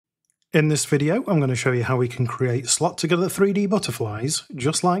In this video, I'm going to show you how we can create slot together 3D butterflies,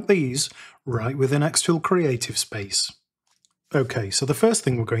 just like these, right within XTool Creative Space. Okay, so the first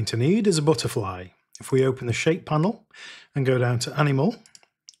thing we're going to need is a butterfly. If we open the shape panel and go down to animal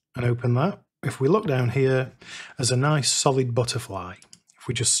and open that, if we look down here, there's a nice solid butterfly. If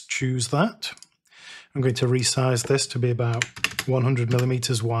we just choose that, I'm going to resize this to be about 100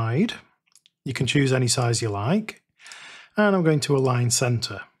 millimeters wide. You can choose any size you like. And I'm going to align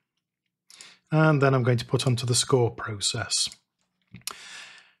center. And then I'm going to put onto the score process.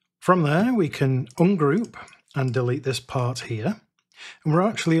 From there, we can ungroup and delete this part here. And we're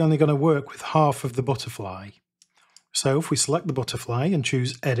actually only going to work with half of the butterfly. So if we select the butterfly and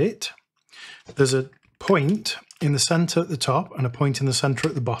choose Edit, there's a point in the center at the top and a point in the center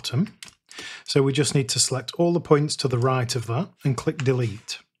at the bottom. So we just need to select all the points to the right of that and click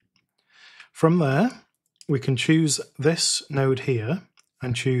Delete. From there, we can choose this node here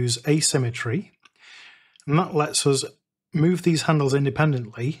and choose Asymmetry, and that lets us move these handles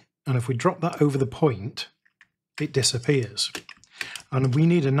independently, and if we drop that over the point, it disappears. And we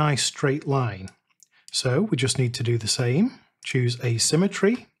need a nice straight line, so we just need to do the same. Choose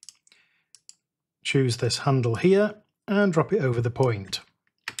Asymmetry, choose this handle here, and drop it over the point.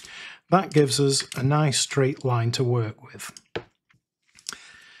 That gives us a nice straight line to work with.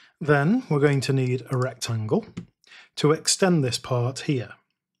 Then we're going to need a rectangle to extend this part here.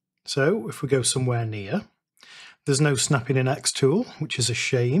 So if we go somewhere near, there's no snapping in XTool, which is a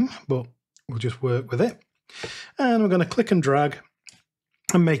shame, but we'll just work with it. And we're going to click and drag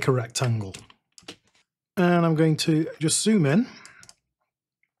and make a rectangle. And I'm going to just zoom in.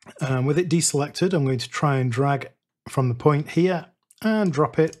 With it deselected, I'm going to try and drag from the point here and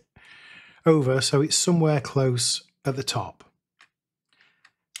drop it over so it's somewhere close at the top.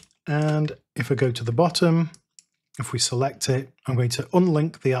 And if I go to the bottom, if we select it, I'm going to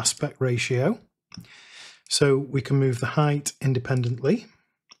unlink the aspect ratio so we can move the height independently.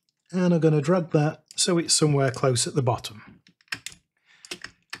 And I'm going to drag that so it's somewhere close at the bottom.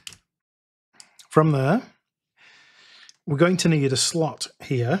 From there, we're going to need a slot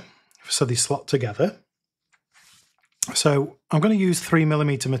here so they slot together. So I'm going to use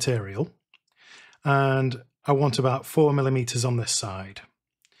 3mm material, and I want about 4mm on this side.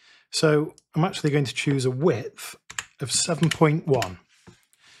 So I'm actually going to choose a width of 7.1.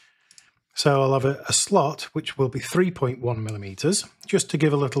 So I'll have a slot which will be 3.1mm, just to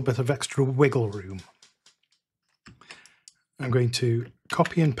give a little bit of extra wiggle room. I'm going to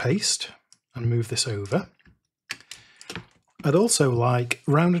copy and paste and move this over. I'd also like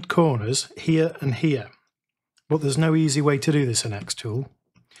rounded corners here and here, but there's no easy way to do this in XTool.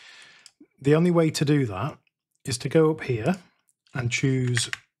 The only way to do that is to go up here and choose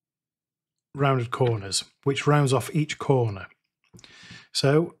rounded corners, which rounds off each corner.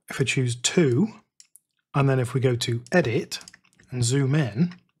 So if I choose 2, and then if we go to Edit and zoom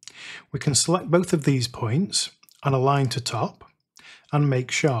in, we can select both of these points and align to top and make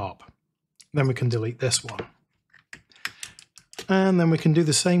sharp. Then we can delete this one. And then we can do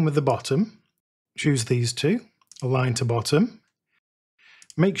the same with the bottom. Choose these two, align to bottom,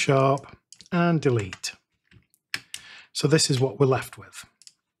 make sharp, and delete. So this is what we're left with.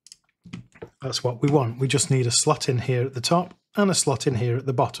 That's what we want. We just need a slot in here at the top and a slot in here at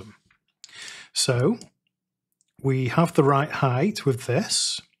the bottom. So we have the right height with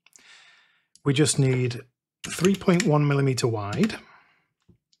this. We just need 3.1mm wide.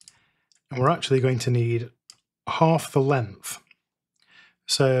 And we're actually going to need half the length.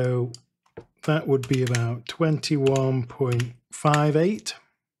 So that would be about 21.58.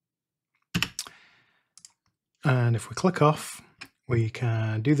 And if we click off, we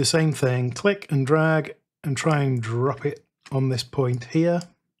can do the same thing, click and drag and try and drop it on this point here.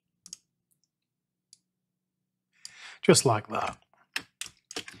 Just like that.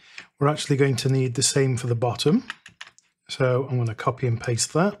 We're actually going to need the same for the bottom. So I'm going to copy and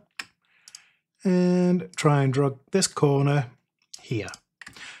paste that and try and drag this corner here.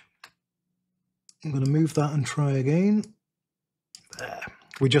 I'm going to move that and try again. There.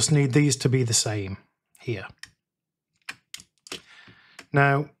 We just need these to be the same here.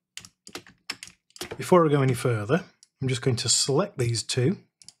 Now, before I go any further, I'm just going to select these two,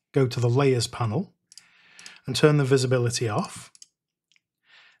 go to the Layers panel, and turn the visibility off.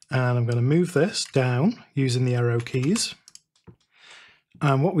 And I'm going to move this down using the arrow keys.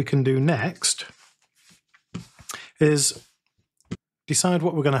 And what we can do next is decide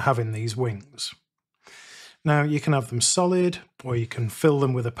what we're going to have in these wings. Now, you can have them solid, or you can fill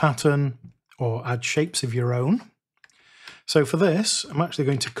them with a pattern, or add shapes of your own. So for this, I'm actually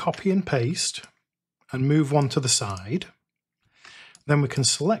going to copy and paste and move one to the side. Then we can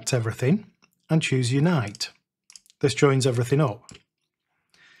select everything and choose Unite. This joins everything up.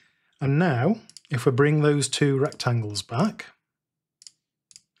 And now, if we bring those two rectangles back,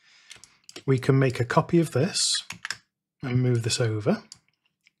 we can make a copy of this and move this over.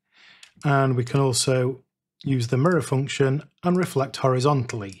 And we can also use the mirror function and reflect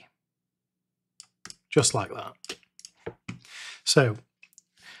horizontally, just like that. So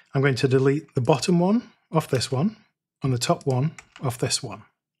I'm going to delete the bottom one off this one and the top one off this one.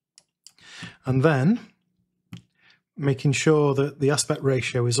 And then, making sure that the aspect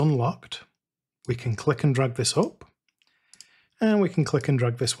ratio is unlocked, we can click and drag this up, and we can click and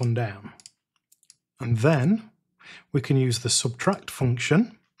drag this one down. And then we can use the subtract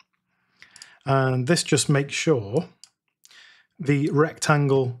function, and this just makes sure the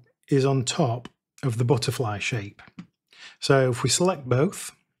rectangle is on top of the butterfly shape. So if we select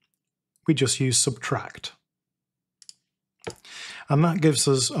both, we just use subtract. And that gives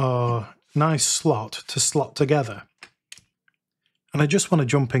us our nice slot to slot together. And I just want to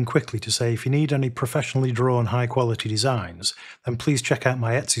jump in quickly to say, if you need any professionally drawn high quality designs, then please check out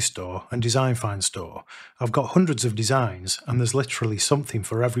my Etsy store and Design Find store. I've got hundreds of designs and there's literally something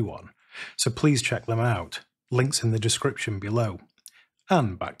for everyone. So please check them out. Links in the description below.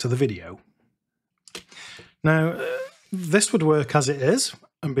 And back to the video. Now, this would work as it is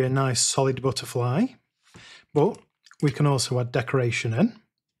and be a nice solid butterfly, but we can also add decoration in,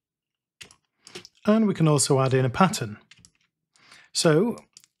 and we can also add in a pattern. So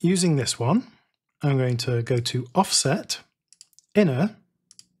using this one, I'm going to go to offset inner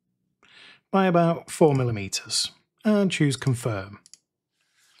by about 4mm and choose confirm.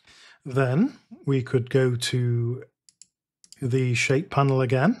 Then we could go to the shape panel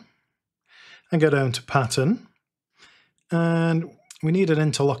again and go down to pattern, and we need an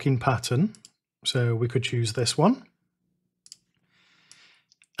interlocking pattern, so we could choose this one.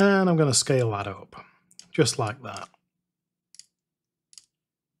 And I'm going to scale that up, just like that.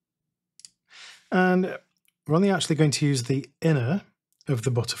 And we're only actually going to use the inner of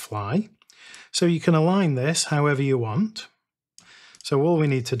the butterfly, so you can align this however you want. So all we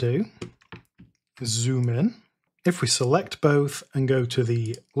need to do is zoom in. If we select both and go to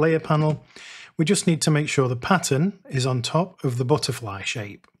the layer panel, we just need to make sure the pattern is on top of the butterfly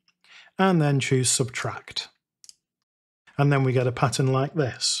shape, and then choose subtract. And then we get a pattern like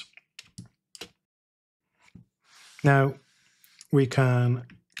this. Now we can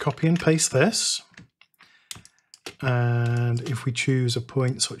copy and paste this, and if we choose a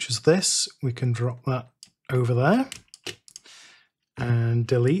point such as this, we can drop that over there and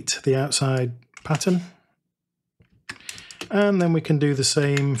delete the outside pattern. And then we can do the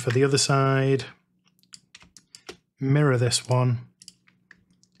same for the other side. Mirror this one,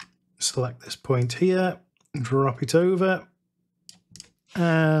 select this point here, drop it over,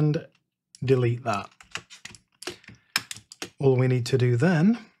 and delete that. All we need to do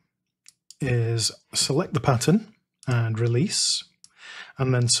then is select the pattern and release,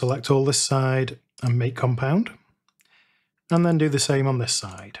 and then select all this side and make compound, and then do the same on this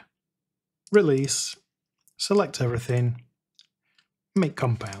side. Release, select everything, make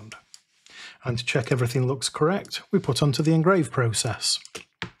compound. And to check everything looks correct, we put onto the engrave process.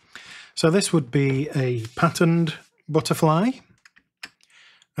 So this would be a patterned butterfly.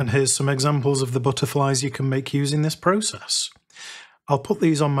 And here's some examples of the butterflies you can make using this process. I'll put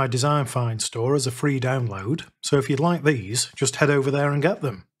these on my Design Find store as a free download, so if you'd like these, just head over there and get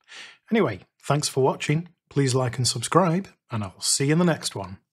them. Anyway, thanks for watching, please like and subscribe, and I'll see you in the next one.